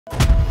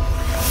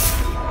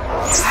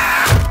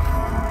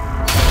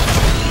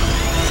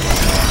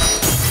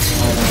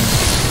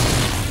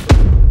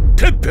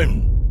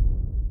TEPPEN.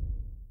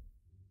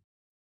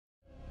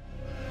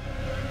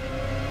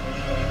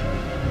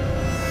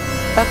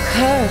 A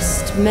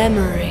cursed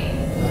memory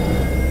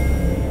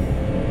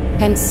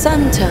can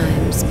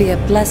sometimes be a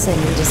blessing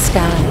in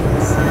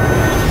disguise.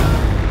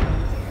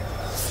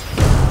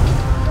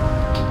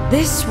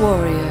 This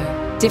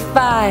warrior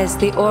defies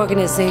the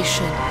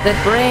organization that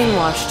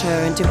brainwashed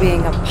her into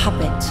being a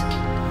puppet.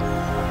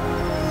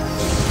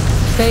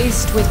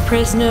 Faced with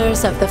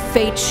prisoners of the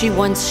fate she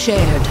once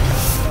shared,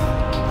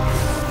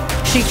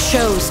 she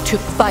chose to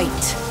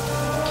fight.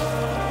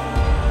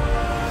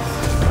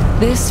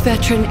 This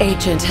veteran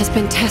agent has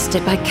been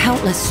tested by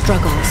countless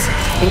struggles,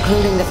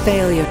 including the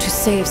failure to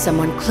save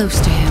someone close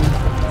to him.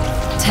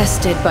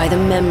 Tested by the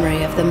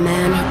memory of the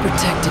man who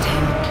protected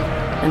him,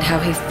 and how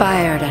he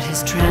fired at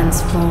his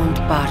transformed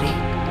body.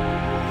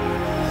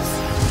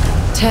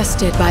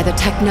 Tested by the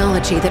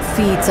technology that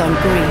feeds on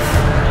grief.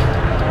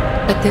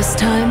 But this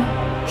time,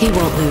 he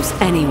won't lose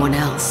anyone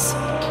else.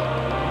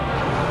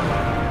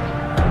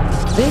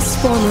 This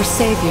former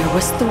savior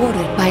was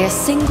thwarted by a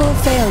single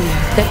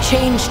failure that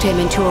changed him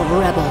into a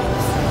rebel.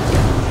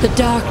 The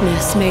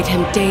darkness made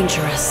him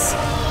dangerous,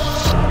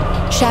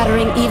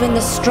 shattering even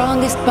the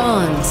strongest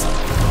bonds,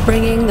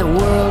 bringing the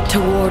world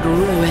toward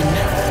ruin.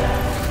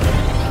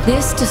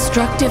 This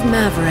destructive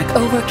maverick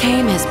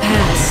overcame his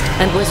past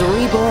and was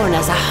reborn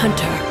as a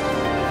hunter.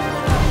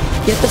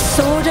 Yet the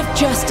sword of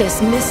justice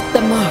missed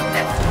the mark.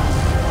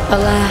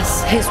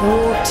 Alas, his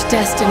warped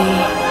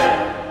destiny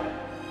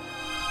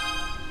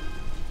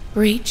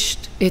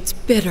reached its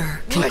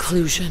bitter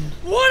conclusion.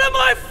 What am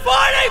I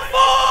fighting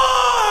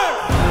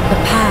for?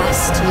 The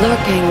past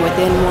lurking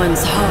within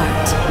one's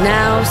heart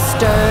now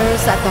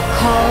stirs at the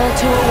call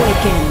to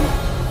awaken.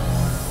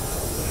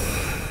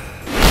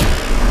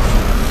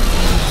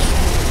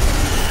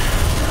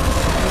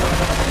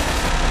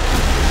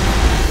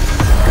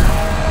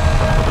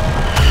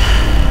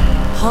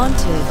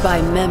 Haunted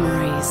by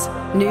Memories.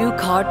 New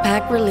card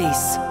pack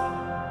release.